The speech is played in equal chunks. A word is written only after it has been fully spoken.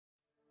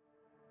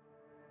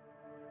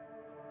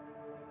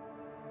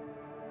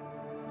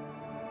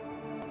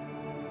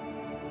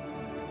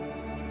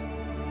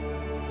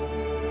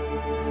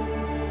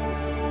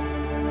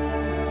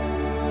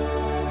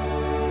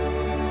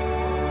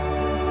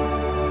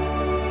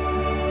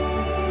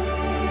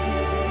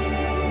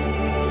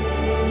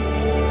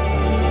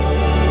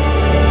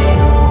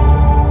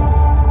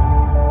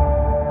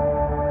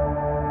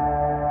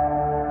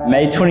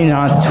May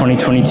 29th,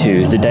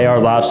 2022, the day our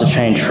lives have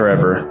changed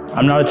forever.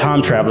 I'm not a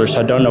time traveler, so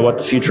I don't know what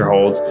the future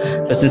holds,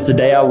 but since the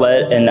day I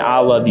let an I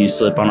love you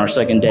slip on our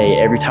second date,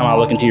 every time I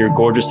look into your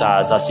gorgeous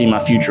eyes, I see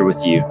my future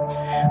with you.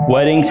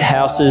 Weddings,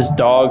 houses,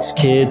 dogs,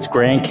 kids,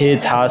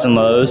 grandkids, highs and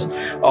lows,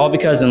 all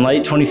because in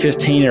late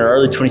 2015 or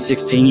early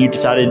 2016, you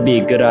decided it'd be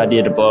a good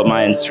idea to blow up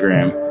my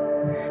Instagram.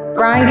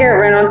 Ryan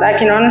Garrett Reynolds, I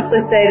can honestly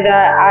say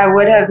that I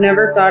would have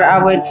never thought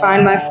I would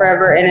find my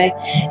forever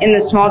in the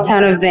small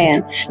town of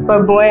Van.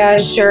 But boy, I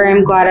sure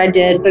am glad I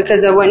did,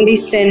 because I wouldn't be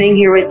standing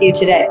here with you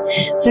today.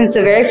 Since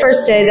the very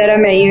first day that I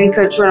met you in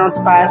Coach Reynolds'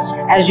 class,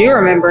 as you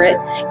remember it,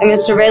 and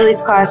Mr.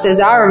 Bailey's class as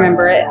I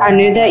remember it, I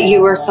knew that you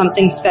were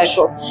something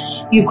special.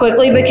 You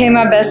quickly became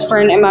my best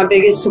friend and my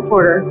biggest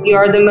supporter. You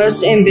are the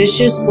most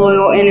ambitious,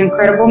 loyal, and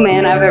incredible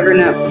man I've ever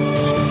known.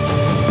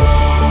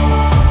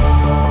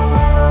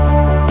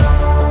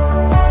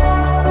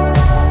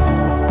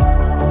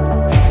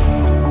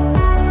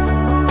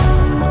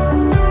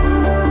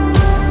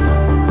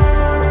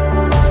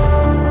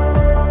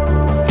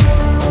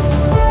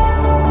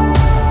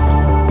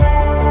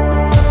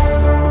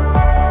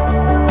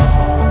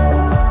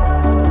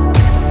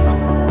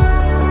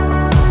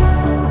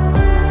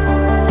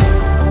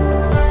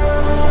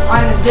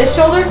 This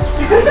shoulder?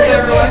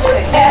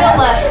 Head to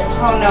left.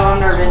 Oh no, I'm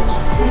nervous.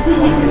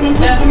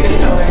 That's a good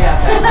shoulder,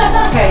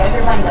 yeah. Okay.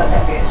 Everything goes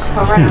like this.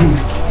 Come right now.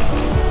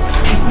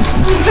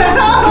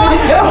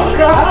 Oh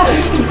God.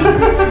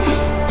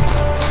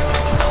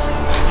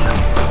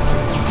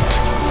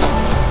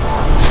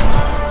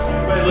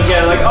 Everybody look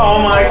at it like, oh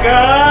my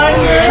God.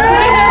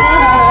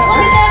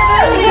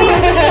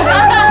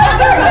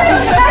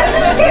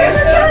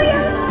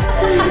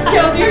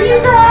 Kelsey, are you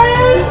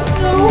crying?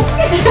 No.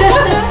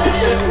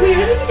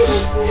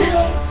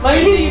 Let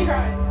me see you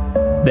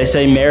cry. They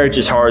say marriage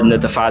is hard and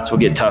that the fights will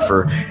get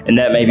tougher, and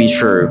that may be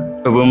true.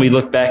 But when we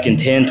look back in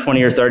 10,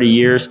 20, or 30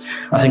 years,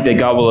 I think that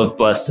God will have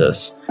blessed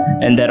us,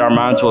 and that our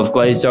minds will have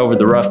glazed over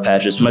the rough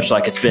patches, much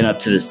like it's been up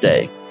to this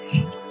day.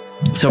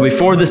 So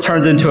before this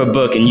turns into a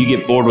book and you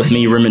get bored with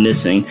me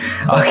reminiscing,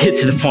 I'll get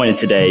to the point of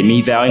today,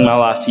 me vowing my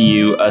life to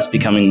you, us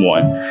becoming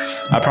one.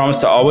 I promise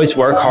to always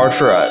work hard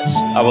for us.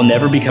 I will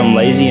never become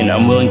lazy and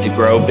unwilling to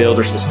grow, build,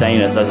 or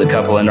sustain us as a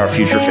couple and our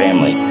future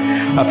family.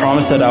 I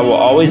promise that I will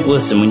always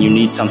listen when you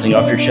need something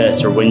off your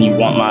chest or when you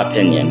want my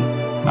opinion.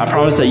 I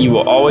promise that you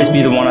will always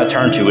be the one I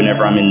turn to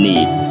whenever I'm in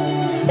need.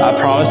 I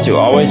promise to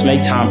always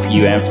make time for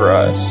you and for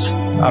us.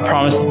 I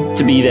promise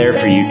to be there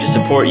for you, to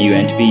support you,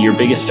 and to be your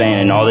biggest fan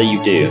in all that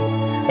you do.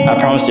 I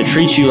promise to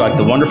treat you like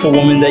the wonderful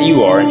woman that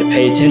you are and to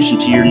pay attention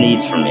to your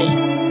needs from me.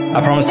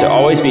 I promise to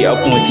always be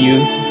open with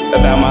you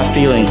about my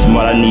feelings and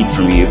what I need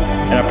from you.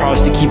 And I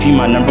promise to keep you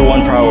my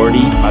 #1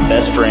 priority, my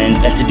best friend,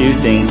 and to do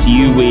things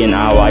you, we, and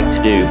I like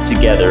to do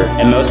together.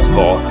 And most of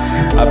all,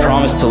 I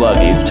promise to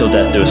love you till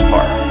death do us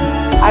part.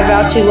 I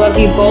vow to love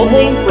you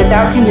boldly,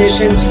 without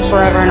conditions,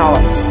 forever and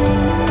always.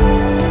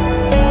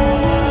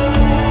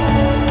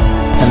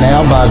 And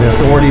now, by the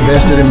authority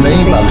vested in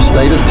me by the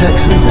state of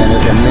Texas, and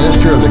as a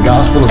minister of the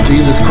gospel of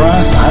Jesus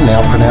Christ, I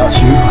now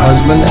pronounce you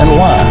husband and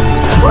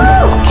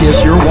wife.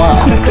 Kiss your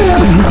wife.